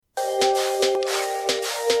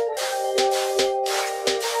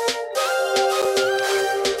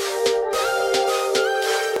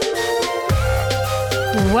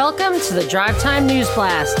Welcome to the Drive Time News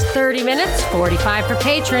Blast. 30 minutes, 45 for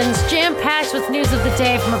patrons, jam-packed with news of the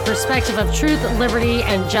day from a perspective of truth, liberty,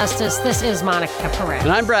 and justice. This is Monica Perez.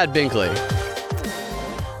 And I'm Brad Binkley.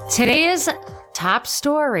 Today's top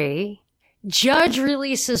story: judge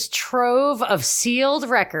releases trove of sealed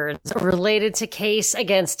records related to case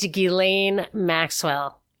against Ghislaine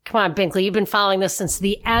Maxwell. Come on, Binkley, you've been following this since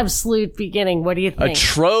the absolute beginning. What do you think? A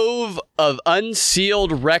trove of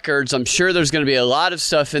unsealed records. I'm sure there's going to be a lot of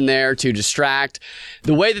stuff in there to distract.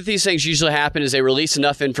 The way that these things usually happen is they release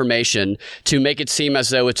enough information to make it seem as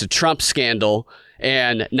though it's a Trump scandal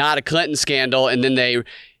and not a Clinton scandal, and then they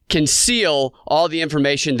conceal all the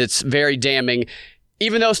information that's very damning,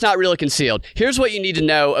 even though it's not really concealed. Here's what you need to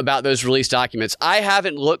know about those released documents. I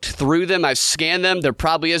haven't looked through them. I've scanned them. There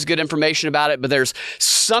probably is good information about it, but there's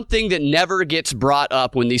something that never gets brought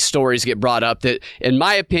up when these stories get brought up that, in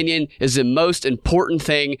my opinion, is the most important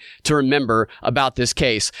thing to remember about this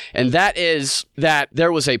case. And that is that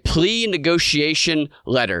there was a plea negotiation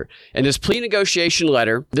letter. And this plea negotiation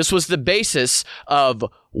letter, this was the basis of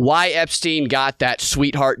why Epstein got that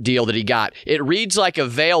sweetheart deal that he got. It reads like a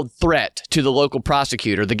veiled threat to the local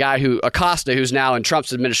prosecutor. The guy who, Acosta, who's now in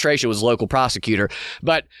Trump's administration, was a local prosecutor.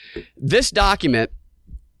 But this document,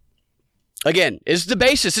 again, is the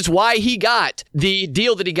basis. It's why he got the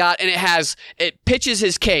deal that he got, and it pitches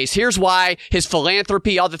his case. Here's why: his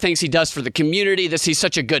philanthropy, all the things he does for the community, he's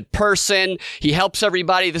such a good person. He helps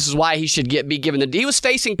everybody. This is why he should be given he was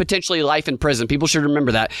facing potentially life in prison. People should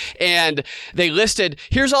remember that. And they listed,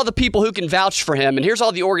 here's all the people who can vouch for him, and here's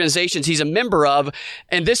all the organizations he's a member of,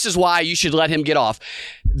 and this is why you should let him get off.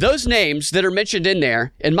 Those names that are mentioned in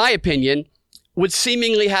there, in my opinion, would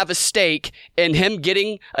seemingly have a stake in him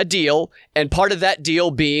getting a deal, and part of that deal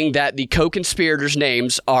being that the co-conspirators'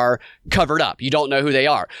 names are covered up. You don't know who they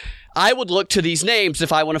are. I would look to these names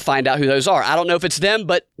if I want to find out who those are. I don't know if it's them,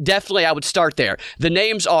 but definitely I would start there. The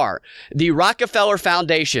names are the Rockefeller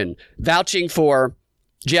Foundation vouching for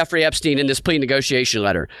Jeffrey Epstein in this plea negotiation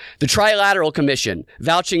letter. The Trilateral Commission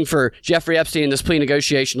vouching for Jeffrey Epstein in this plea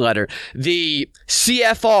negotiation letter. The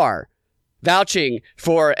CFR vouching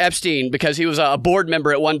for Epstein because he was a board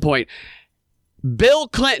member at one point. Bill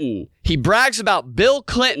Clinton, he brags about Bill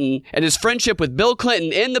Clinton and his friendship with Bill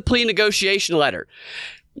Clinton in the plea negotiation letter.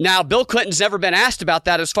 Now, Bill Clinton's never been asked about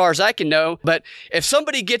that as far as I can know, but if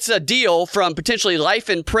somebody gets a deal from potentially life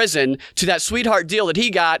in prison to that sweetheart deal that he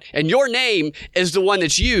got, and your name is the one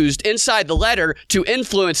that's used inside the letter to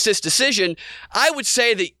influence this decision, I would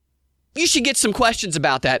say that you should get some questions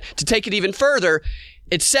about that. To take it even further,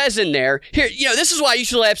 it says in there, here, this is why you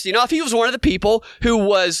should let Epstein off. He was one of the people who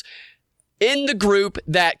was in the group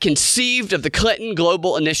that conceived of the Clinton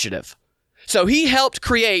Global Initiative. So he helped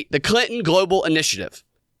create the Clinton Global Initiative.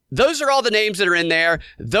 Those are all the names that are in there.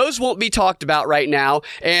 Those won't be talked about right now.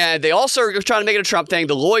 And they also are trying to make it a Trump thing.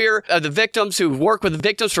 The lawyer of the victims who worked with the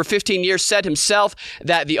victims for 15 years said himself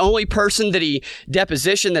that the only person that he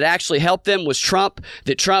depositioned that actually helped them was Trump,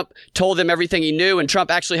 that Trump told them everything he knew, and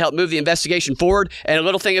Trump actually helped move the investigation forward. And a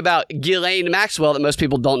little thing about Ghislaine Maxwell that most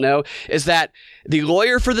people don't know is that the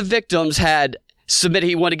lawyer for the victims had submitted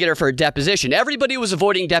he wanted to get her for a deposition. Everybody was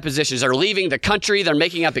avoiding depositions. They're leaving the country. They're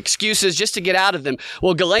making up excuses just to get out of them.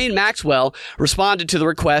 Well, Ghislaine Maxwell responded to the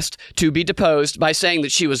request to be deposed by saying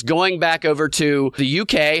that she was going back over to the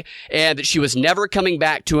UK and that she was never coming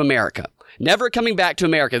back to America. Never coming back to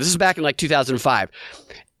America. This is back in like 2005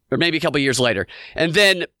 or maybe a couple years later. And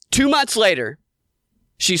then 2 months later,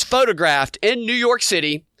 she's photographed in New York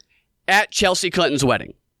City at Chelsea Clinton's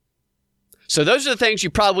wedding. So those are the things you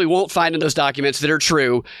probably won't find in those documents that are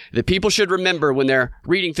true, that people should remember when they're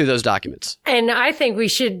reading through those documents. And I think we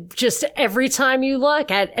should just, every time you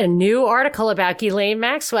look at a new article about Ghislaine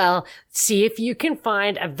Maxwell, see if you can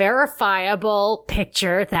find a verifiable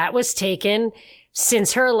picture that was taken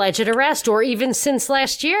since her alleged arrest, or even since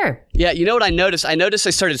last year. Yeah, you know what I noticed? I noticed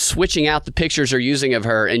they started switching out the pictures they're using of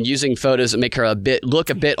her and using photos that make her look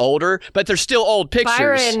a bit older, but they're still old pictures.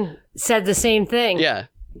 Byron said the same thing. Yeah.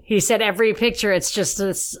 He said every picture, it's just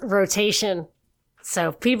this rotation.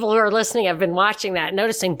 So people who are listening have been watching that,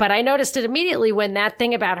 noticing. But I noticed it immediately when that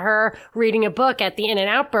thing about her reading a book at the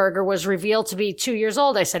In-N-Out Burger was revealed to be 2 years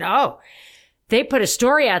old. I said, oh, they put a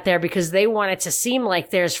story out there because they want it to seem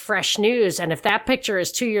like there's fresh news. And if that picture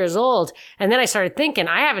is 2 years old, and then I started thinking,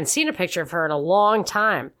 I haven't seen a picture of her in a long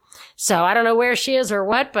time. So I don't know where she is or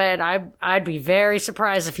what, but I'd be very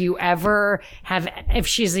surprised if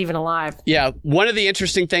she's even alive. Yeah, one of the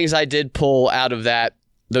interesting things I did pull out of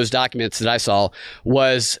those documents that I saw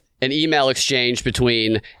was an email exchange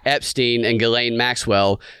between Epstein and Ghislaine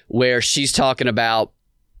Maxwell, where she's talking about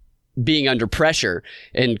being under pressure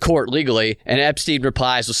in court legally. And Epstein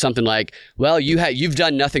replies with something like, well, you've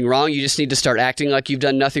done nothing wrong. You just need to start acting like you've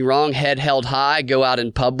done nothing wrong. Head held high, go out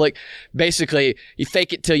in public. Basically, you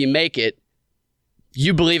fake it till you make it.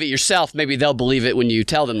 You believe it yourself. Maybe they'll believe it when you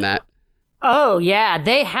tell them that. Oh, yeah.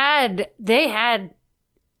 They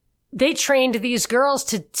trained these girls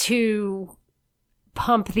to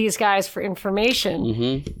pump these guys for information.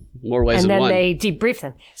 Mm-hmm. More ways than one. And then they debriefed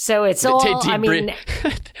them. So it's all, I mean...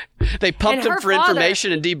 They pumped them for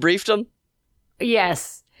information and debriefed them?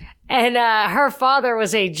 Yes. And her father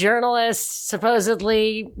was a journalist,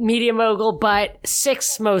 supposedly media mogul, but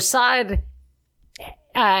 6 Mossad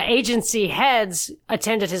agency heads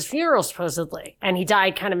attended his funeral, supposedly. And he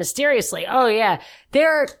died kind of mysteriously. Oh, yeah.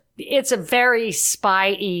 It's a very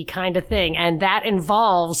spy-y kind of thing. And that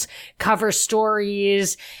involves cover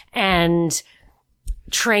stories and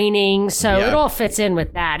training. So it all fits in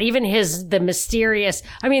with that. Even the mysterious,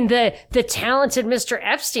 the talented Mr.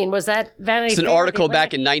 Epstein, was that Vanity Fair? It's an article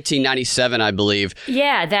back in 1997, I believe.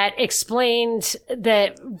 Yeah, that explained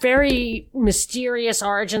the very mysterious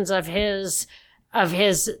origins of his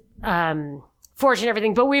fortune and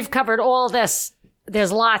everything. But we've covered all this.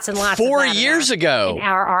 There's lots and lots 4 of that years ago in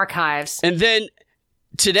our archives. And then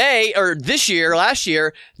today, or last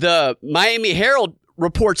year, the Miami Herald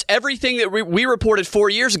reports everything that we reported 4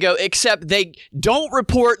 years ago, except they don't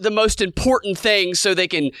report the most important things so they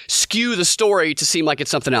can skew the story to seem like it's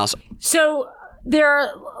something else. So there are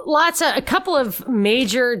a couple of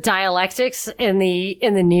major dialectics in the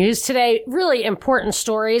news today, really important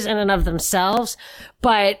stories in and of themselves,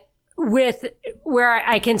 but with where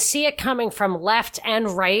I can see it coming from left and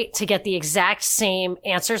right to get the exact same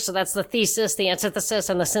answer. So that's the thesis, the antithesis,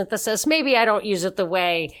 and the synthesis. Maybe I don't use it the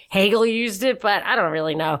way Hegel used it, but I don't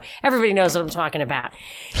really know. Everybody knows what I'm talking about.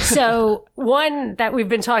 So one that we've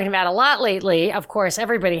been talking about a lot lately, of course,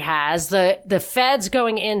 everybody has, the feds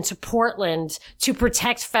going into Portland to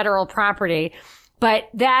protect federal property. But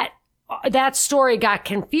that story got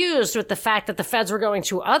confused with the fact that the feds were going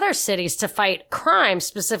to other cities to fight crime,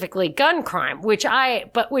 specifically gun crime, which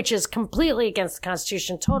is completely against the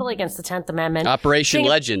Constitution, totally against the 10th Amendment. Operation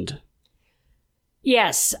Legend.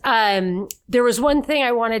 Yes. There was one thing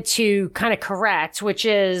I wanted to kind of correct, which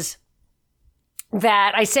is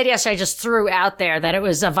that I said yesterday, I just threw out there that it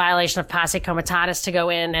was a violation of posse comitatus to go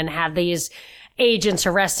in and have these agents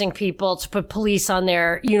arresting people, to put police on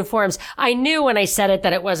their uniforms. I knew when I said it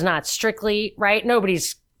that it was not strictly right.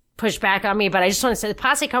 Nobody's pushed back on me, but I just want to say the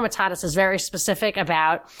posse comitatus is very specific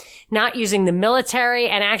about not using the military,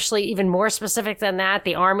 and actually even more specific than that,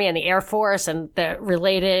 the Army and the Air Force and the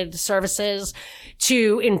related services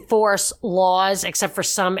to enforce laws, except for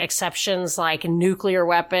some exceptions like nuclear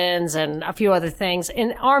weapons and a few other things,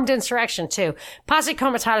 and armed insurrection too. Posse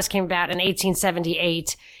comitatus came about in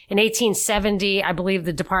 1878. In 1870, I believe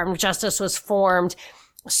the Department of Justice was formed.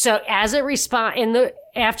 So as a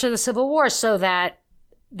after the Civil War, so that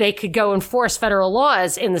they could go enforce federal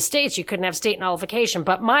laws in the states. You couldn't have state nullification.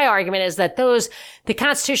 But my argument is that the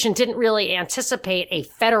Constitution didn't really anticipate a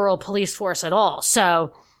federal police force at all.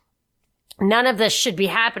 So none of this should be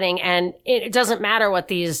happening. And it doesn't matter what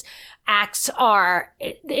these acts are.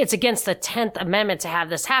 It's against the 10th Amendment to have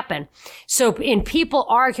this happen. So in people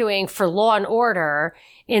arguing for law and order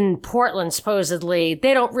in Portland, supposedly,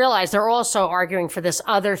 they don't realize they're also arguing for this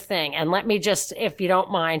other thing. And let me just, if you don't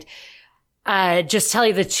mind, just tell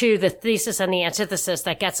you the thesis and the antithesis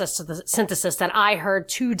that gets us to the synthesis that I heard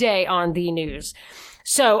today on the news.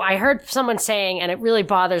 So I heard someone saying, and it really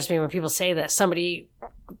bothers me when people say this, somebody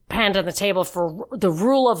panned on the table for the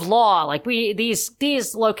rule of law. Like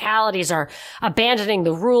these localities are abandoning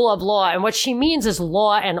the rule of law. And what she means is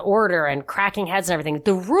law and order and cracking heads and everything.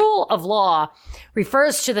 The rule of law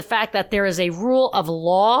refers to the fact that there is a rule of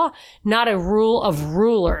law, not a rule of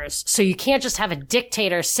rulers. So you can't just have a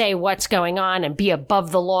dictator say what's going on and be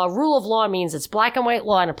above the law. Rule of law means it's black and white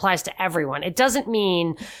law and applies to everyone. It doesn't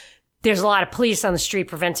mean there's a lot of police on the street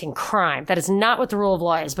preventing crime. That is not what the rule of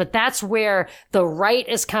law is, but that's where the right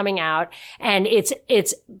is coming out, and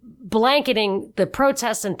it's blanketing the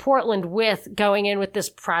protests in Portland with going in with this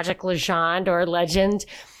Project Legend or Legend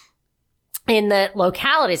in the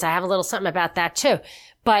localities. I have a little something about that too.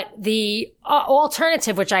 But the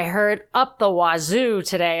alternative, which I heard up the wazoo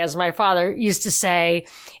today, as my father used to say,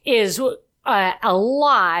 is a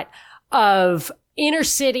lot of inner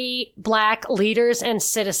city black leaders and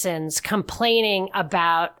citizens complaining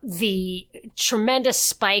about the tremendous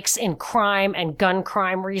spikes in crime and gun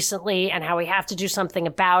crime recently and how we have to do something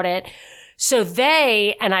about it. So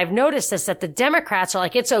and I've noticed this, that the Democrats are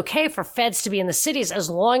like, it's okay for feds to be in the cities as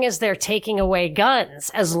long as they're taking away guns,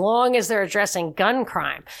 as long as they're addressing gun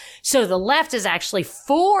crime. So the left is actually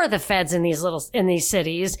for the feds in these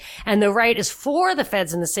cities, and the right is for the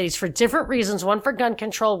feds in the cities for different reasons. One for gun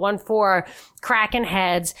control, one for cracking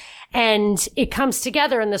heads. And it comes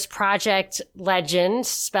together in this Project Legend,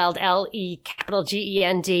 spelled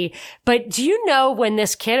LEGEND. But do you know when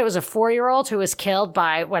this kid, it was a 4-year-old who was killed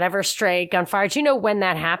by whatever stray gunfire, do you know when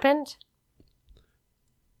that happened?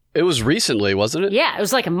 It was recently, wasn't it? Yeah, it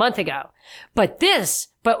was like a month ago. But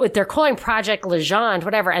what they're calling Project Legend,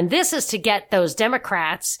 whatever. And this is to get those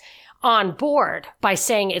Democrats on board by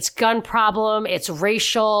saying it's gun problem, it's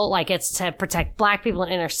racial, like it's to protect black people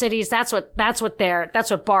in inner cities. That's what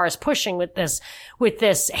Barr is pushing with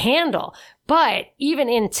this handle. But even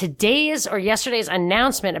in today's or yesterday's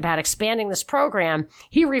announcement about expanding this program,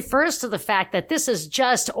 he refers to the fact that this is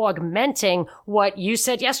just augmenting what you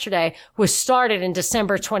said yesterday was started in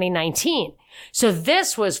December 2019. So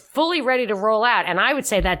this was fully ready to roll out. And I would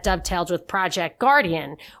say that dovetailed with Project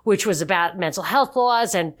Guardian, which was about mental health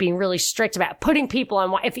laws and being really strict about putting people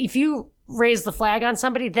on. If you raise the flag on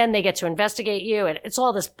somebody, then they get to investigate you. And it's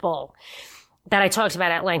all this bull that I talked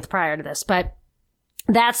about at length prior to this. But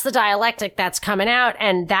that's the dialectic that's coming out.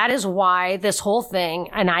 And that is why this whole thing,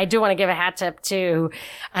 and I do want to give a hat tip to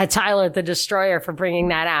Tyler the Destroyer for bringing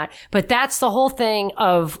that out. But that's the whole thing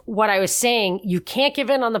of what I was saying. You can't give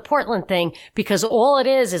in on the Portland thing because all it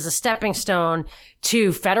is a stepping stone to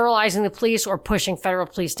federalizing the police or pushing federal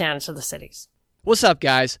police down into the cities. What's up,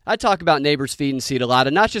 guys? I talk about Neighbors Feed and Seed a lot,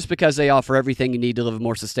 and not just because they offer everything you need to live a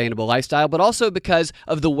more sustainable lifestyle, but also because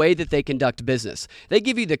of the way that they conduct business. They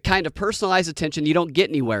give you the kind of personalized attention you don't get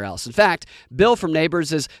anywhere else. In fact, Bill from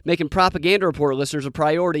Neighbors is making Propaganda Report listeners a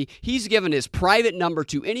priority. He's given his private number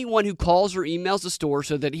to anyone who calls or emails the store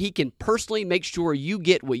so that he can personally make sure you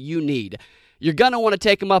get what you need. You're going to want to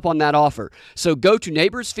take them up on that offer. So go to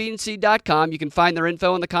neighborsfeedandseed.com. You can find their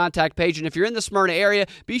info on the contact page. And if you're in the Smyrna area,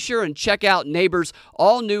 be sure and check out Neighbors'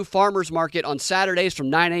 all-new farmers market on Saturdays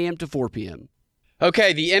from 9 a.m. to 4 p.m.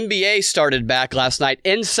 Okay, the NBA started back last night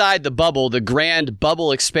inside the bubble, the grand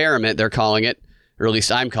bubble experiment, they're calling it, or at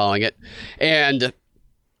least I'm calling it. And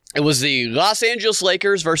it was the Los Angeles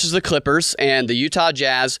Lakers versus the Clippers and the Utah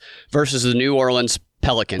Jazz versus the New Orleans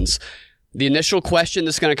Pelicans. The initial question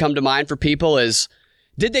that's going to come to mind for people is,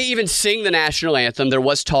 did they even sing the national anthem? There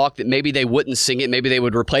was talk that maybe they wouldn't sing it, maybe they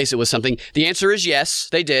would replace it with something. The answer is yes,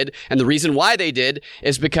 they did. And the reason why they did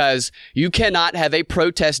is because you cannot have a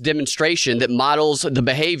protest demonstration that models the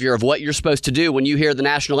behavior of what you're supposed to do when you hear the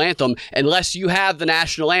national anthem unless you have the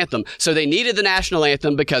national anthem. So they needed the national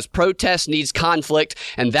anthem because protest needs conflict,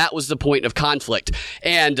 and that was the point of conflict.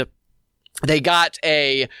 And they got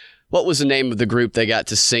what was the name of the group they got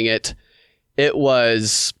to sing it? It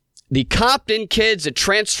was the Compton Kids, a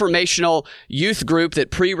transformational youth group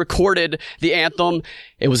that pre-recorded the anthem.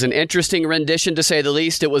 It was an interesting rendition, to say the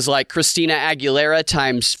least. It was like Christina Aguilera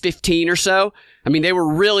times 15 or so. I mean, they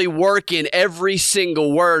were really working every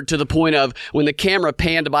single word to the point of when the camera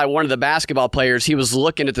panned by one of the basketball players, he was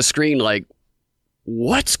looking at the screen like,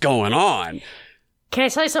 what's going on? Can I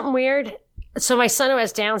tell you something weird? So my son who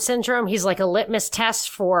has Down syndrome, he's like a litmus test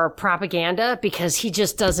for propaganda because he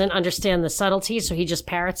just doesn't understand the subtleties, so he just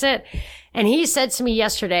parrots it. And he said to me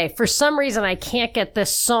yesterday, for some reason, I can't get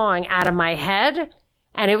this song out of my head.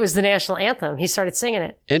 And it was the national anthem. He started singing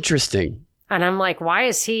it. Interesting. And I'm like, why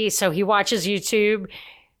is he? So he watches YouTube.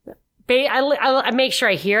 I make sure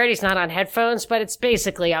I hear it. He's not on headphones, but it's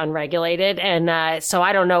basically unregulated. And so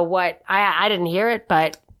I don't know what, I didn't hear it,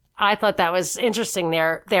 but I thought that was interesting.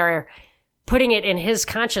 They're putting it in his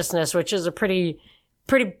consciousness, which is a pretty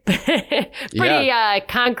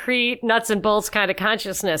concrete, nuts and bolts kind of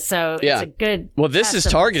consciousness. So it's a good. Well, this is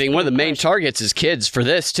targeting one of the main targets is kids for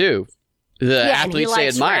this too. The athletes they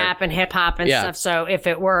admire, rap and hip hop and stuff. So if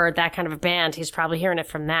it were that kind of a band, he's probably hearing it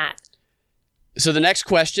from that. So the next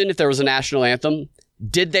question, if there was a national anthem,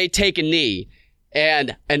 did they take a knee?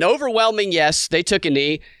 And an overwhelming yes, they took a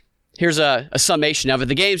knee. Here's a summation of it.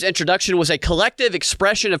 The game's introduction was a collective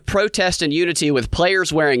expression of protest and unity with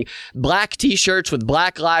players wearing black T-shirts with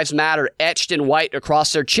Black Lives Matter etched in white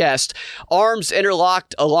across their chest, arms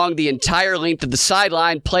interlocked along the entire length of the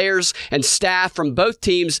sideline. Players and staff from both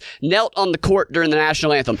teams knelt on the court during the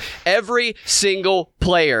national anthem. Every single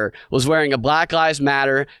player was wearing a Black Lives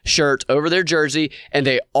Matter shirt over their jersey, and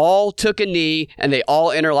they all took a knee, and they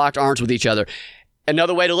all interlocked arms with each other.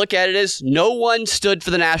 Another way to look at it is no one stood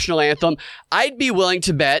for the national anthem. I'd be willing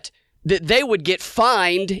to bet that they would get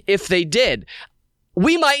fined if they did.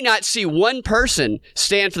 we might not see one person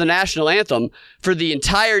stand for the national anthem for the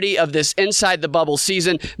entirety of this Inside the Bubble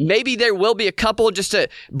season. Maybe there will be a couple just to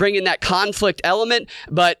bring in that conflict element,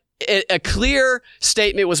 but a clear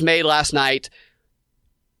statement was made last night.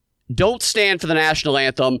 Don't stand for the national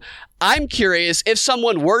anthem. I'm curious, if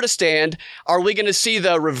someone were to stand, are we going to see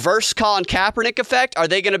the reverse Colin Kaepernick effect? Are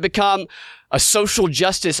they going to become a social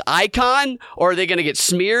justice icon, or are they going to get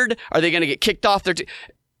smeared? Are they going to get kicked off their team?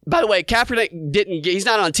 By the way, Kaepernick he's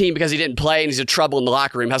not on the team because he didn't play and he's in trouble in the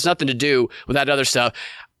locker room. It has nothing to do with that other stuff.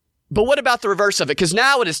 But what about the reverse of it? Because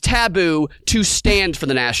now it is taboo to stand for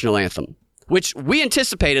the national anthem, which we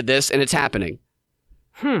anticipated this and it's happening.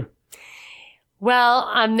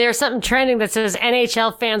 Well, there's something trending that says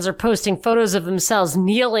NHL fans are posting photos of themselves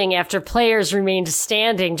kneeling after players remained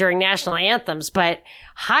standing during national anthems. But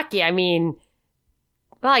hockey, I mean,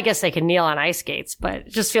 well, I guess they can kneel on ice skates, but it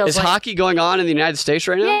just feels like... Is hockey going on in the United States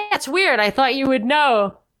right now? Yeah, it's weird. I thought you would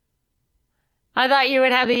know. I thought you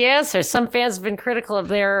would have the answer. Some fans have been critical of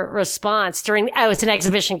their response during... it's an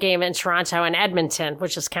exhibition game in Toronto and Edmonton,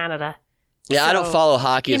 which is Canada. Yeah, so, I don't follow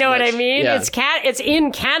hockey. You know what I mean? Yeah. It's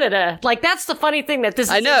in Canada. Like, that's the funny thing that this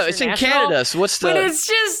is. I know it's in Canada. So what's the? But it's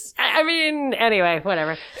just. I mean, anyway,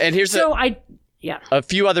 whatever. And here's a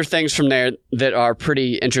few other things from there that are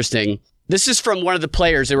pretty interesting. This is from one of the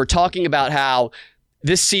players. They were talking about how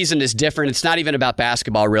this season is different. It's not even about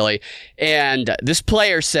basketball, really. And this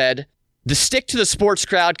player said, "The stick to the sports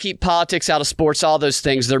crowd, keep politics out of sports, all those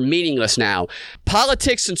things, they're meaningless now.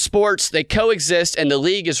 Politics and sports, they coexist, and the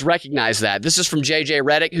league has recognized that." This is from JJ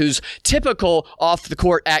Redick, whose typical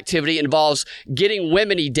off-the-court activity involves getting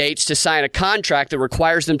women he dates to sign a contract that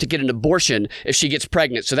requires them to get an abortion if she gets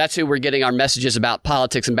pregnant. So that's who we're getting our messages about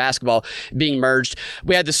politics and basketball being merged.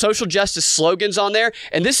 We had the social justice slogans on there,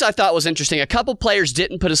 and this I thought was interesting. A couple players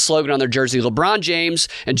didn't put a slogan on their jersey, LeBron James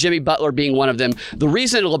and Jimmy Butler being one of them. The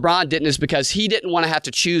reason LeBron didn't is because he didn't want to have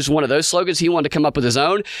to choose one of those slogans. He wanted to come up with his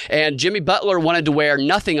own. And Jimmy Butler wanted to wear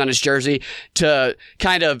nothing on his jersey to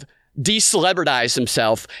kind of de-celebritize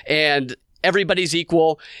himself. And everybody's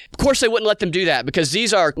equal. Of course, they wouldn't let them do that because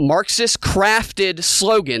these are Marxist crafted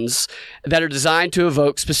slogans that are designed to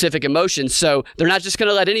evoke specific emotions. So they're not just going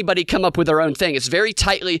to let anybody come up with their own thing. It's very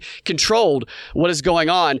tightly controlled what is going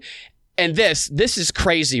on. And this is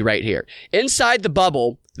crazy right here. Inside the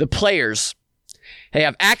bubble, the players, they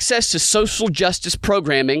have access to social justice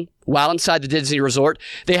programming while inside the Disney resort.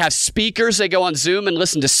 They have speakers. They go on Zoom and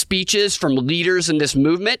listen to speeches from leaders in this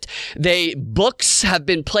movement. Books have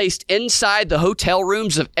been placed inside the hotel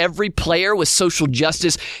rooms of every player with social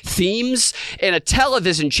justice themes. And a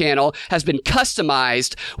television channel has been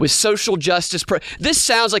customized with social justice. This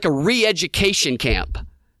sounds like a re-education camp.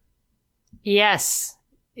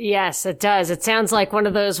 Yes, it does. It sounds like one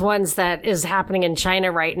of those ones that is happening in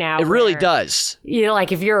China right now. It really does. You know,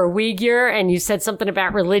 like if you're a Uyghur and you said something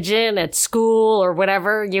about religion at school or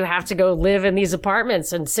whatever, you have to go live in these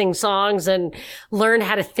apartments and sing songs and learn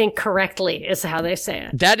how to think correctly, is how they say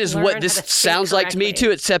it. That is what this sounds like to me too,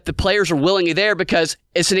 except the players are willingly there because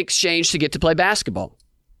it's an exchange to get to play basketball.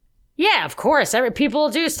 Yeah, of course. People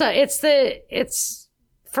do stuff. It's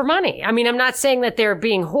for money. I mean, I'm not saying that they're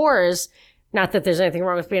being whores. Not that there's anything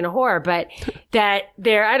wrong with being a whore, but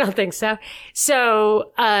I don't think so.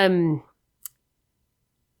 So,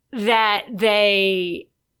 that they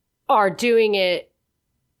are doing it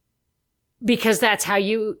because that's how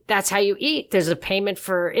you eat. There's a payment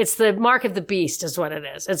it's the mark of the beast is what it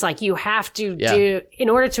is. It's like you have to do, in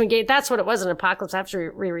order to engage, that's what it was in Apocalypse. I have to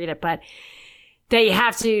reread it, but they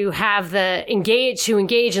have to have engage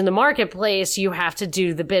in the marketplace. You have to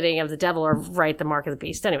do the bidding of the devil or write the mark of the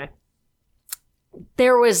beast. Anyway.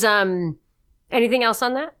 There was anything else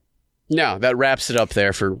on that? No, that wraps it up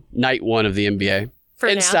there for night one of the NBA. For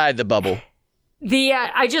Inside the bubble.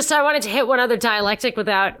 I wanted to hit one other dialectic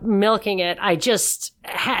without milking it. I just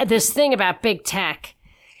had this thing about big tech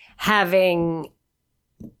they're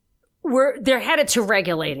headed to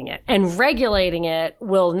regulating it, and regulating it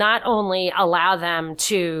will not only allow them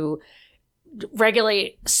to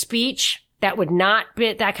regulate speech. That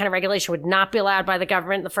kind of regulation would not be allowed by the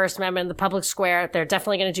government, the First Amendment, the public square. They're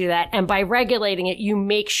definitely going to do that. And by regulating it, you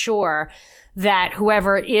make sure that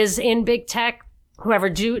whoever is in big tech, whoever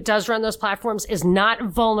does run those platforms is not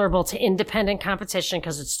vulnerable to independent competition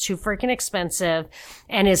because it's too freaking expensive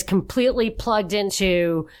and is completely plugged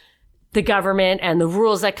into the government and the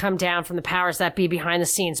rules that come down from the powers that be behind the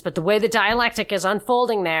scenes. But the way the dialectic is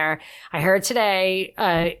unfolding there, I heard today,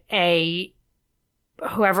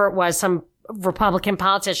 whoever it was, some Republican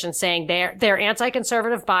politicians saying their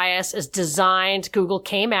anti-conservative bias is designed. Google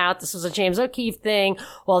came out. This was a James O'Keefe thing.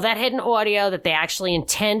 All that hidden audio that they actually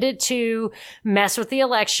intended to mess with the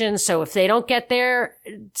election. So if they don't get their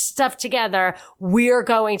stuff together, we're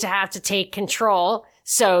going to have to take control.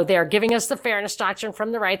 So they're giving us the fairness doctrine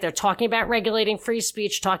from the right. They're talking about regulating free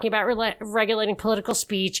speech, talking about regulating political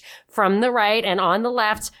speech from the right, and on the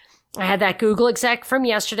left. I had that Google exec from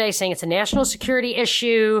yesterday saying it's a national security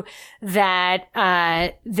issue, that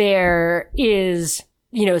there is,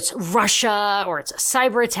 it's Russia or it's a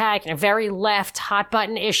cyber attack, very left hot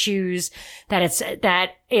button issues, that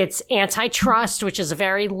it's antitrust, which is a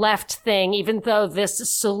very left thing, even though this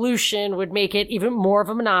solution would make it even more of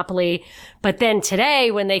a monopoly. But then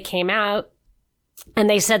today, when they came out, and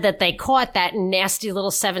they said that they caught that nasty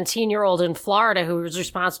little 17-year-old in Florida who was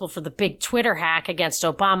responsible for the big Twitter hack against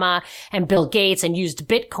Obama and Bill Gates and used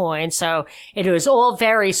Bitcoin. So it was all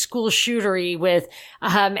very school shootery with,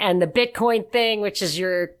 and the Bitcoin thing, which is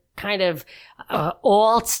your kind of,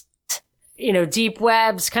 alt, deep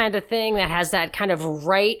webs kind of thing that has that kind of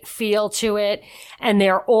right feel to it. And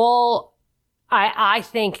they're all, I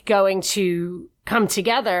think, going to come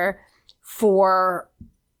together for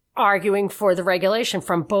arguing for the regulation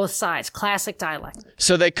from both sides. Classic dialect.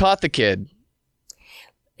 So they caught the kid.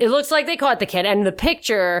 It looks like they caught the kid. And the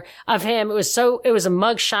picture of him, it was a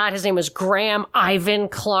mug shot. His name was Graham Ivan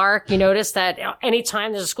Clark. You notice that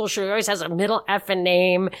anytime there's a school shooter, he always has a middle effing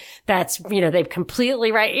name that's, they've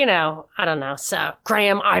completely right, I don't know. So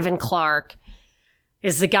Graham Ivan Clark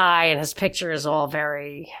is the guy, and his picture is all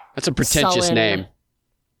very That's a pretentious sullen.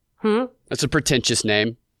 name. That's a pretentious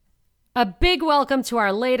name. A big welcome to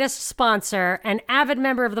our latest sponsor, an avid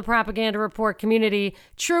member of the Propaganda Report community,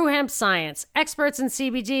 True Hemp Science, experts in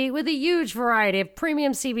CBD with a huge variety of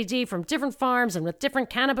premium CBD from different farms and with different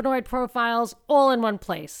cannabinoid profiles, all in one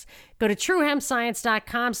place. Go to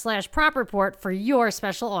truehempscience.com/propreport for your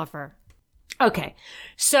special offer. Okay,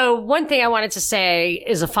 so one thing I wanted to say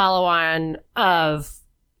is a follow-on of,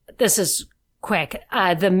 this is quick,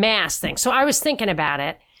 the mask thing. So I was thinking about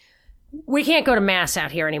it. We can't go to mass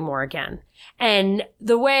out here anymore again. And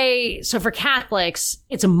so for Catholics,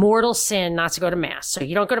 it's a mortal sin not to go to mass. So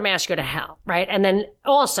you don't go to mass, you go to hell, right? And then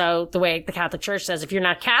also the way the Catholic Church says, if you're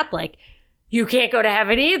not Catholic, you can't go to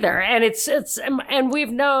heaven either. And and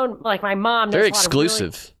we've known, like my mom knows very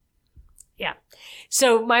exclusive. Yeah.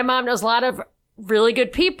 So my mom knows a lot of really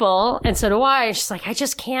good people, and so do I. And she's like, I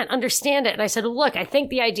just can't understand it. And I said, look, I think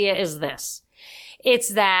the idea is this. It's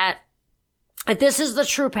that this is the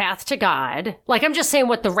true path to God. Like, I'm just saying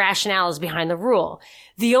what the rationale is behind the rule.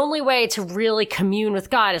 The only way to really commune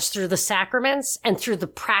with God is through the sacraments and through the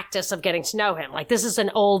practice of getting to know him. Like, this is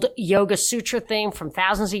an old Yoga Sutra thing from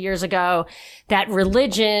thousands of years ago, that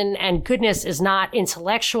religion and goodness is not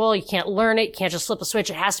intellectual. You can't learn it. You can't just flip a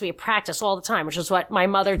switch. It has to be a practice all the time, which is what my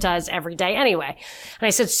mother does every day anyway. And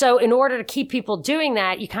I said, so in order to keep people doing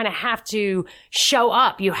that, you kind of have to show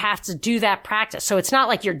up. You have to do that practice. So it's not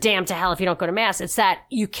like you're damned to hell if you don't go to mass. It's that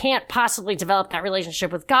you can't possibly develop that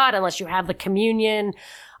relationship with God unless you have the communion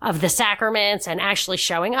of the sacraments and actually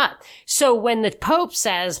showing up. So when the Pope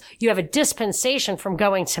says you have a dispensation from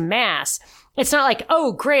going to mass, it's not like,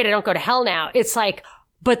 oh, great, I don't go to hell now. It's like,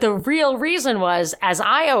 but the real reason was, as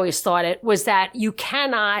I always thought it, was that you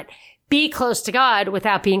cannot be close to God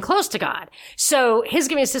without being close to God. So his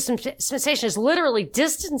giving a dispensation is literally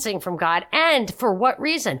distancing from God. And for what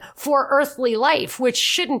reason? For earthly life, which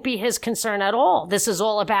shouldn't be his concern at all. This is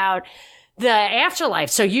all about the afterlife.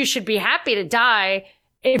 So you should be happy to die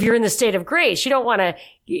if you're in the state of grace. You don't want to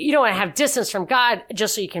have distance from God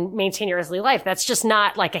just so you can maintain your earthly life. That's just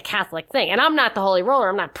not like a Catholic thing. And I'm not the holy roller.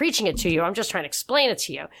 I'm not preaching it to you. I'm just trying to explain it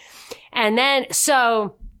to you. And then,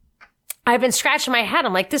 so I've been scratching my head.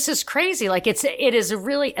 I'm like, this is crazy. Like, it is a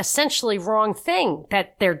really essentially wrong thing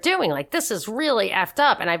that they're doing. Like, this is really effed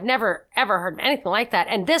up. And I've never, ever heard of anything like that.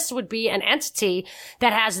 And this would be an entity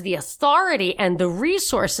that has the authority and the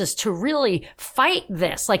resources to really fight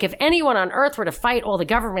this. Like, if anyone on earth were to fight all the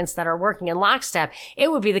governments that are working in lockstep,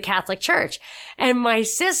 it would be the Catholic Church. And my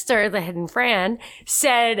sister, the hidden Fran,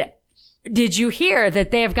 said, did you hear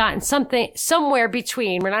that they have gotten somewhere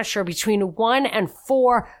between, we're not sure, between $1 and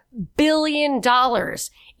 $4 billion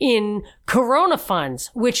in corona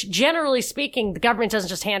funds, which generally speaking, the government doesn't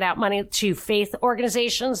just hand out money to faith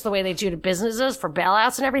organizations the way they do to businesses for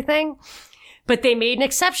bailouts and everything. But they made an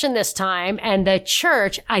exception this time, and the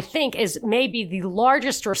church, I think, is maybe the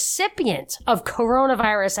largest recipient of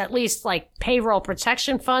coronavirus, at least like payroll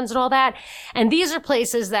protection funds and all that. And these are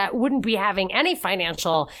places that wouldn't be having any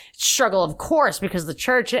financial struggle, of course, because the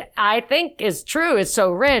church, I think, is true, is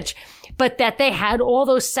so rich. but that they had all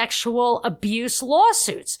those sexual abuse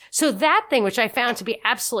lawsuits. So that thing, which I found to be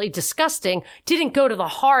absolutely disgusting, didn't go to the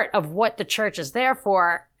heart of what the church is there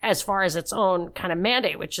for as far as its own kind of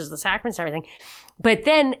mandate, which is the sacraments and everything. But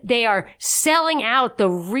then they are selling out the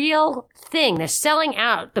real thing. They're selling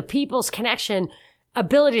out the people's connection,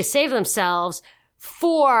 ability to save themselves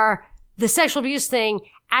for the sexual abuse thing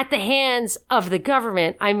at the hands of the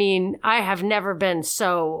government. I mean, I have never been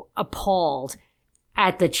so appalled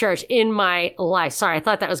at the church in my life. Sorry, I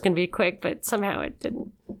thought that was going to be quick, but somehow it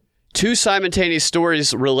didn't. Two simultaneous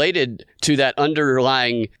stories related to that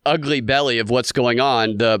underlying ugly belly of what's going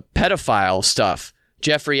on, the pedophile stuff.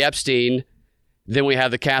 Jeffrey Epstein, then we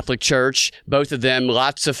have the Catholic Church. Both of them,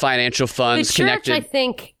 lots of financial funds connected. The church, I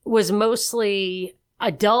think, was mostly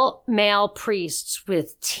adult male priests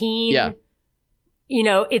with teen. Yeah. You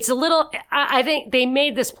know, it's a little, I think they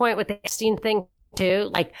made this point with the Epstein thing too,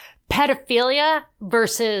 like pedophilia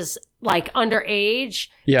versus like underage.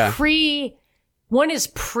 Yeah. One is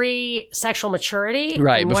pre-sexual maturity.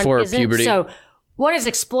 Right, before puberty. So one is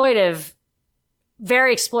exploitive,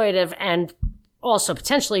 very exploitive, and also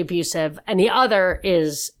potentially abusive. And the other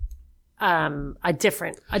is a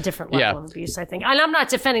different level of abuse, I think. And I'm not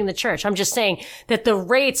defending the church. I'm just saying that the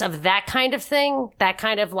rates of that kind of thing, that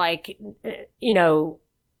kind of like, you know,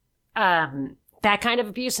 that kind of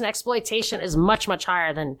abuse and exploitation is much, much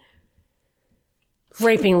higher than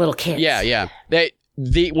raping little kids. Yeah, yeah.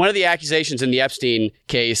 One of the accusations in the Epstein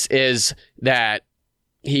case is that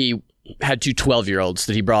he had two 12-year-olds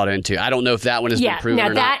that he brought into. I don't know if that one has been proven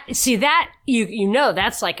or not. See that, you know,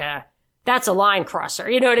 that's a line crosser.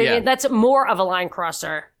 You know what I mean? That's more of a line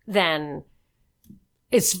crosser than,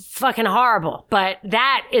 it's fucking horrible. But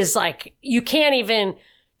that is like, you can't even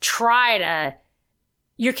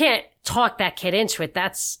you can't talk that kid into it.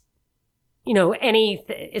 That's, you know,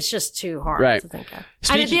 it's just too hard to think of.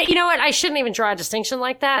 You know what? I shouldn't even draw a distinction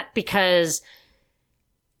like that because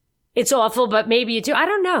it's awful, but maybe you do. I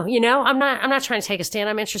don't know. You know, I'm not trying to take a stand.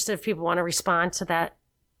 I'm interested if people want to respond to that.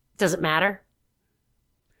 Does it matter?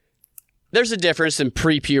 There's a difference in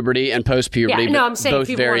pre-puberty and post-puberty. Yeah, no, I'm saying both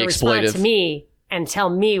people very want to respond exploitive to me and tell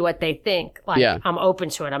me what they think. Like, I'm open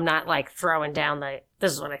to it. I'm not like throwing down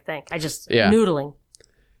this is what I think. I just noodling.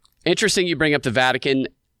 Interesting you bring up the Vatican.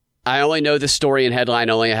 I only know this story in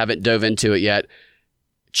headline only. I haven't dove into it yet.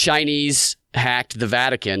 Chinese hacked the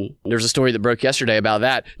Vatican. There's a story that broke yesterday about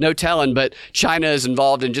that. No telling, but China is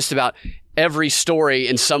involved in just about every story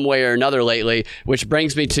in some way or another lately, which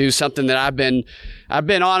brings me to something that I've been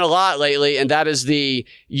on a lot lately, and that is the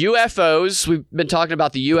UFOs. We've been talking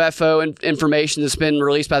about the UFO information that's been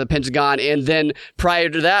released by the Pentagon, and then prior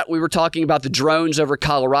to that, we were talking about the drones over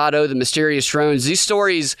Colorado, the mysterious drones. These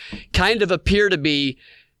stories kind of appear to be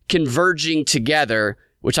converging together,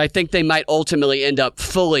 which I think they might ultimately end up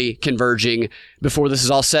fully converging before this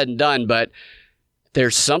is all said and done, but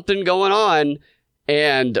there's something going on.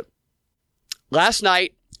 And last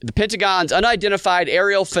night, the Pentagon's Unidentified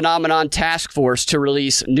Aerial Phenomenon Task Force to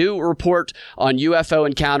release new report on UFO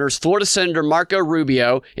encounters. Florida Senator Marco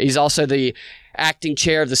Rubio, he's also the acting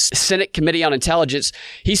chair of the Senate Committee on Intelligence,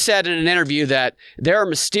 he said in an interview that there are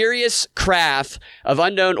mysterious craft of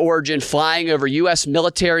unknown origin flying over U.S.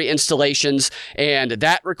 military installations, and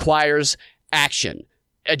that requires action.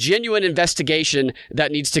 A genuine investigation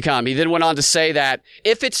that needs to come. He then went on to say that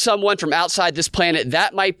if it's someone from outside this planet,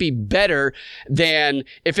 that might be better than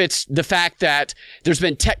if it's the fact that there's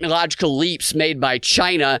been technological leaps made by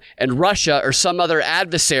China and Russia or some other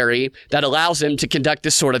adversary that allows them to conduct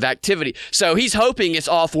this sort of activity. So he's hoping it's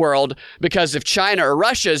off-world, because if China or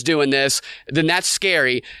Russia is doing this, then that's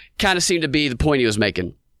scary. Kind of seemed to be the point he was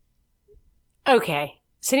making. Okay.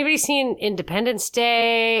 Has anybody seen Independence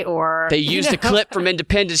Day or... They used a clip from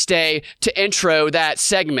Independence Day to intro that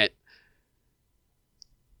segment.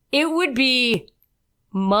 It would be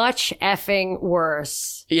much effing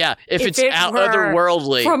worse. Yeah, if it's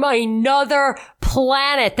otherworldly. From another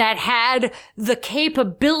planet that had the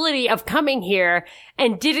capability of coming here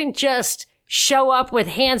and didn't just show up with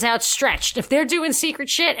hands outstretched. If they're doing secret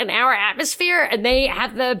shit in our atmosphere and they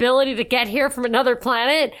have the ability to get here from another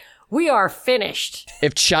planet... we are finished.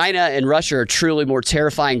 If China and Russia are truly more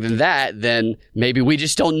terrifying than that, then maybe we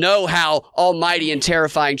just don't know how almighty and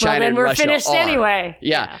terrifying China and Russia are. Well, then we're finished anyway.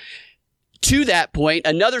 Yeah. To that point,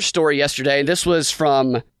 another story yesterday, and this was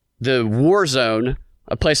from the War Zone.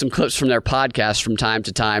 I play some clips from their podcast from time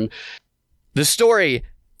to time. The story,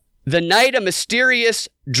 the night a mysterious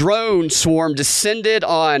drone swarm descended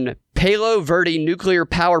on Palo Verde nuclear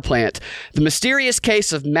power plant. The mysterious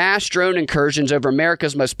case of mass drone incursions over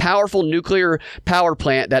America's most powerful nuclear power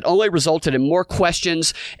plant that only resulted in more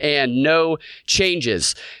questions and no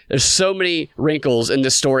changes. There's so many wrinkles in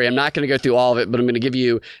this story. I'm not going to go through all of it, but I'm going to give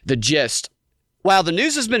you the gist. While the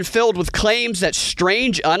news has been filled with claims that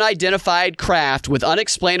strange, unidentified craft with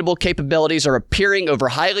unexplainable capabilities are appearing over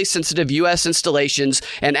highly sensitive U.S. installations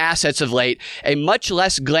and assets of late, a much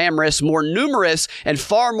less glamorous, more numerous, and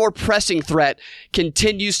far more pressing threat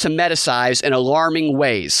continues to metastasize in alarming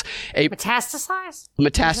ways. Metastasize?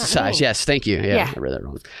 Metastasize, yes, thank you. Yeah, I read that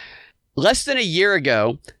wrong. Less than a year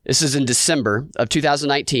ago, this is in December of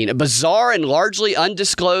 2019, a bizarre and largely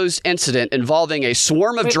undisclosed incident involving a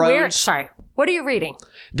swarm of drones. Sorry, what are you reading?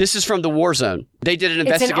 This is from the War Zone. They did an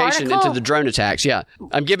investigation into the drone attacks. Yeah.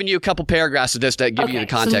 I'm giving you a couple paragraphs of this that give you the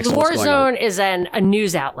context so of what's going on. The War Zone is a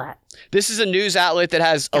news outlet. This is a news outlet that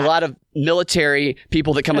has a lot of military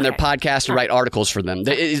people that come on their podcast and write articles for them.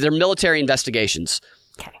 They're military investigations.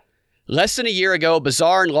 Less than a year ago, a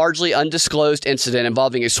bizarre and largely undisclosed incident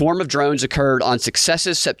involving a swarm of drones occurred on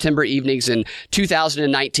successive September evenings in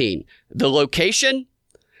 2019. The location?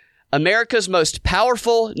 America's most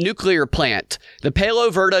powerful nuclear plant, the Palo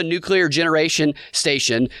Verde Nuclear Generation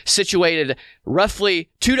Station, situated roughly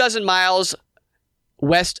 24 miles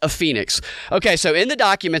west of Phoenix. Okay, so in the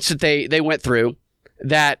documents that they went through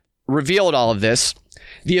that revealed all of this,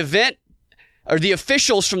 the event or the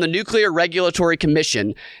officials from the Nuclear Regulatory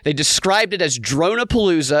Commission, they described it as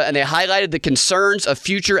Dronapalooza, and they highlighted the concerns of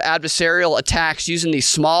future adversarial attacks using these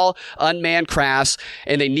small unmanned crafts,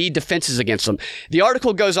 and they need defenses against them. The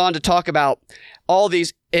article goes on to talk about all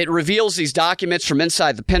these. It reveals these documents from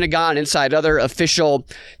inside the Pentagon, inside other official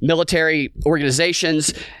military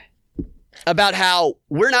organizations, about how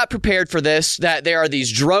we're not prepared for this, that there are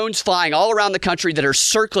these drones flying all around the country that are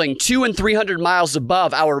circling 200 and 300 miles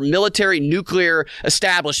above our military nuclear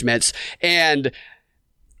establishments. And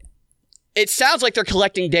it sounds like they're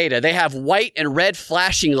collecting data. They have white and red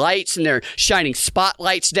flashing lights, and they're shining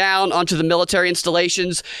spotlights down onto the military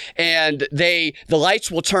installations. And the lights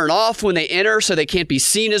will turn off when they enter, so they can't be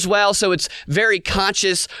seen as well. So it's very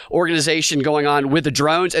conscious organization going on with the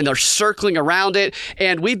drones, and they're circling around it.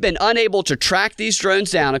 And we've been unable to track these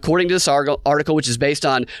drones down, according to this article, which is based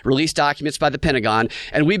on released documents by the Pentagon.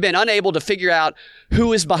 And we've been unable to figure out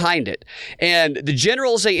who is behind it. And the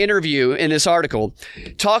generals they interview in this article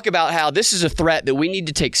talk about how this is a threat that we need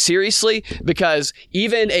to take seriously, because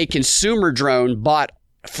even a consumer drone bought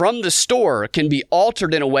from the store can be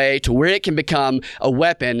altered in a way to where it can become a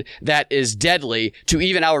weapon that is deadly to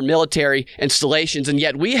even our military installations. And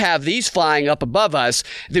yet we have these flying up above us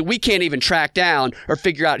that we can't even track down or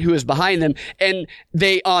figure out who is behind them. And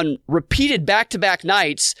they, on repeated back-to-back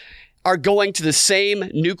nights, are going to the same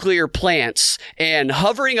nuclear plants and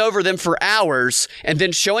hovering over them for hours, and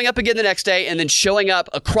then showing up again the next day, and then showing up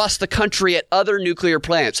across the country at other nuclear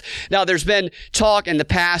plants. Now, there's been talk in the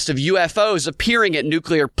past of UFOs appearing at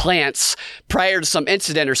nuclear plants prior to some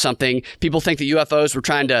incident or something. People think that UFOs were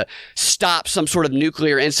trying to stop some sort of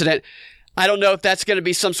nuclear incident. I don't know if that's going to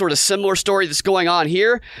be some sort of similar story that's going on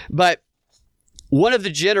here, but one of the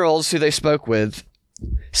generals who they spoke with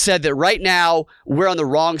said that right now we're on the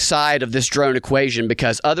wrong side of this drone equation,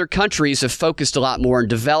 because other countries have focused a lot more on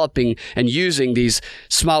developing and using these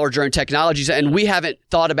smaller drone technologies, and we haven't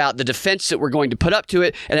thought about the defense that we're going to put up to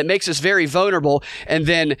it, and it makes us very vulnerable. And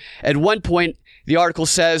then at one point, the article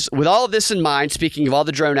says, with all of this in mind, speaking of all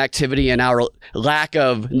the drone activity and our lack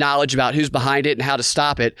of knowledge about who's behind it and how to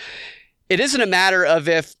stop it, it isn't a matter of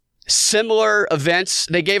if similar events,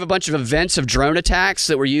 they gave a bunch of events of drone attacks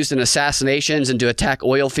that were used in assassinations and to attack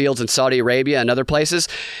oil fields in Saudi Arabia and other places.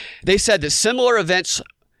 They said that similar events,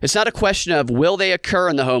 it's not a question of will they occur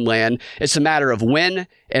in the homeland, it's a matter of when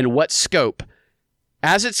and what scope.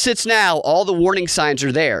 As it sits now, all the warning signs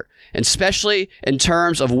are there, and especially in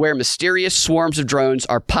terms of where mysterious swarms of drones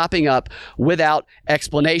are popping up without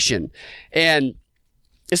explanation. And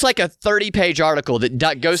it's like a 30-page article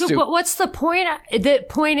that goes through. What's the point? The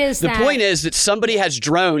point is that somebody has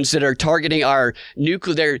drones that are targeting our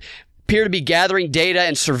nuclear. They appear to be gathering data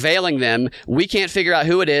and surveilling them. We can't figure out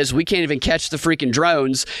who it is. We can't even catch the freaking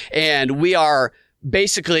drones, and we are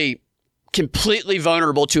basically completely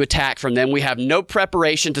vulnerable to attack from them. We have no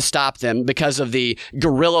preparation to stop them because of the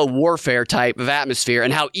guerrilla warfare type of atmosphere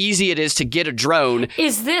and how easy it is to get a drone.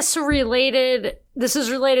 Is this related? This is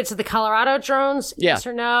related to the Colorado drones? Yeah. Yes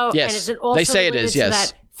or no? Yes. And is it also they say it is,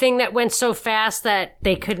 yes. To that thing that went so fast that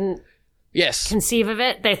they couldn't Yes. conceive of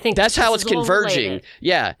it. They think that's how it's all converging. related.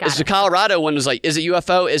 Yeah. Got Is the it. Colorado one was like, is it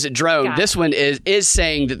UFO? Is it drone? Got This one is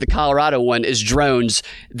saying that the Colorado one is drones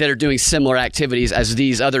that are doing similar activities as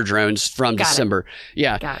these other drones from Got it. December.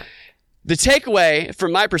 Yeah. Got it. The takeaway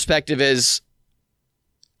from my perspective is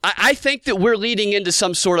I think that we're leading into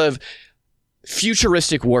some sort of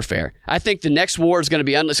futuristic warfare. I think the next war is going to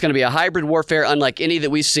be it's going to be a hybrid warfare unlike any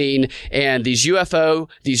that we've seen. And these UFO,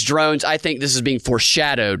 these drones, I think this is being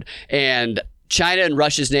foreshadowed. And China and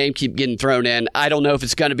Russia's name keep getting thrown in. I don't know if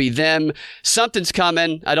it's going to be them. Something's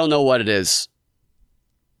coming. I don't know what it is.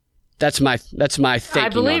 That's my thinking. I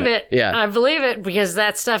believe on it. Yeah. I believe it because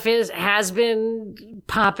that stuff has been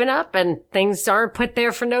popping up and things aren't put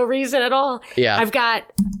there for no reason at all. Yeah. I've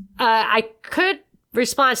got, I could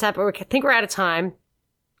respond to that, but I think we're out of time.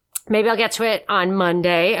 Maybe I'll get to it on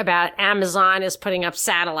Monday about Amazon is putting up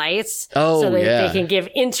satellites. Oh, so that yeah. they can give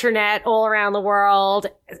internet all around the world.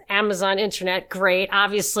 Amazon internet, great.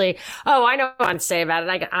 Obviously. Oh, I know what to say about it.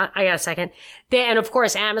 I got a second. And of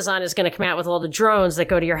course, Amazon is going to come out with all the drones that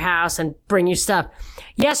go to your house and bring you stuff.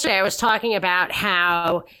 Yesterday, I was talking about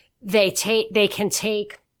how they can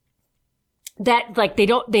take that, like,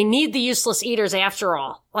 they need the useless eaters after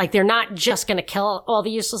all. Like, they're not just going to kill all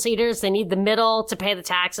the useless eaters. They need the middle to pay the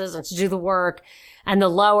taxes and to do the work, and the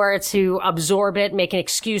lower to absorb it, make an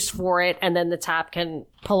excuse for it, and then the top can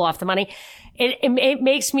pull off the money. It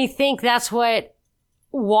makes me think that's what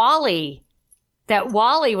Wall-E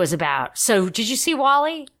was about. So did you see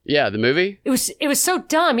Wall-E? Yeah, the movie? It was so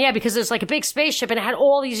dumb, yeah, because there's like a big spaceship and it had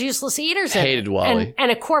all these useless eaters in it. Hated Wall-E.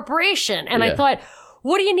 And a corporation. And Yeah. I thought,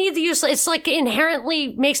 what do you need the useless? It's like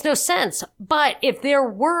inherently makes no sense. But if there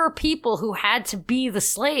were people who had to be the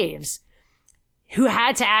slaves, who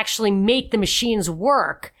had to actually make the machines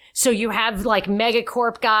work. So you have like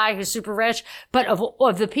Megacorp guy who's super rich, but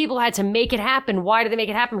of the people who had to make it happen, why do they make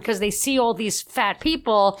it happen? Because they see all these fat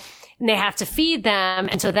people and they have to feed them.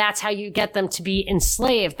 And so that's how you get them to be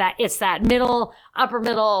enslaved. That it's that middle, upper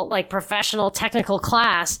middle, like professional technical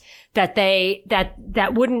class that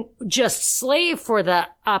wouldn't just slave for the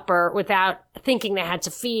upper without thinking they had to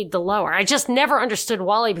feed the lower. I just never understood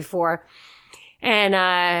Wall-E before. And,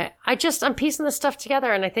 I'm piecing this stuff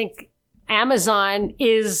together. And I think Amazon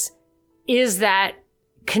is that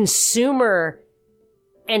consumer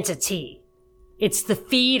entity. It's the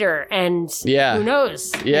feeder, and Yeah. who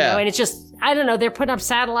knows? Yeah. You know, and it's just, I don't know. They're putting up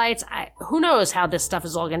satellites. Who knows how this stuff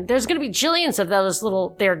is all going to, there's going to be jillions of those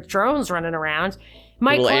their drones running around.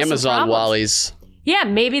 Might Little cause some Amazon problems. Wallies. Yeah,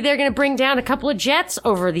 maybe they're going to bring down a couple of jets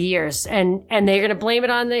over the years, and they're going to blame it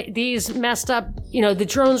on these messed up, the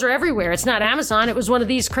drones are everywhere. It's not Amazon. It was one of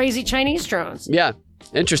these crazy Chinese drones. Yeah.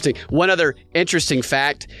 Interesting. One other interesting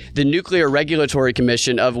fact, the Nuclear Regulatory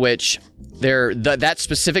Commission, of which that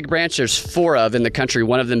specific branch, there's 4 of in the country,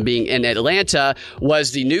 one of them being in Atlanta,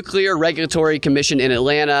 was the Nuclear Regulatory Commission in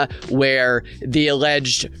Atlanta, where the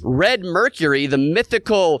alleged red mercury, the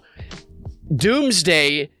mythical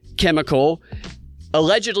doomsday chemical,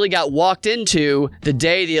 allegedly got walked into the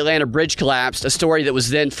day the Atlanta bridge collapsed, a story that was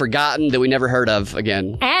then forgotten, that we never heard of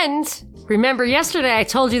again. And remember yesterday I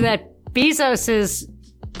told you that Bezos's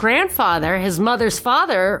grandfather, his mother's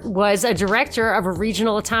father, was a director of a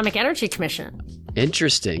regional atomic energy commission.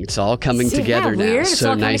 Interesting. It's all coming See, together yeah, now weird. It's so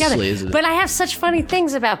all coming nicely, together. isn't it? But I have such funny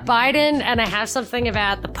things about Biden, and I have something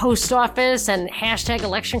about the post office and hashtag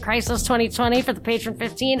election crisis 2020 for the Patron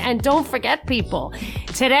 15. And don't forget, people,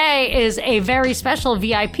 today is a very special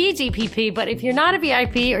VIP DPP. But if you're not a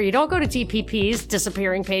VIP or you don't go to DPP's,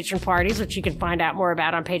 disappearing patron parties, which you can find out more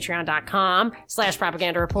about on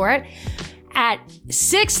patreon.com/propaganda report, at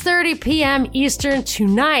 6:30 p.m. Eastern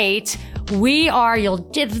tonight, it'll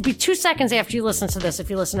be 2 seconds after you listen to this, if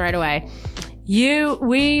you listen right away.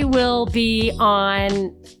 We will be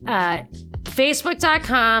on,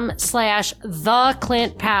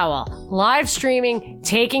 Facebook.com/TheClintPowell. Live streaming,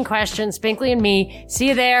 taking questions, Binkley and me. See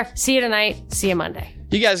you there. See you tonight. See you Monday.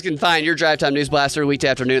 You guys can find your Drive Time News Blaster weekday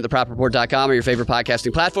afternoon at thepropreport.com or your favorite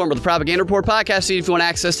podcasting platform, or the Propaganda Report podcast feed. If you want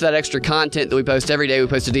access to that extra content that we post every day, we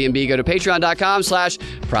post to DNB. Go to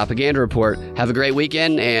patreon.com/propaganda report. Have a great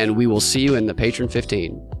weekend, and we will see you in the Patron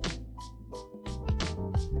 15.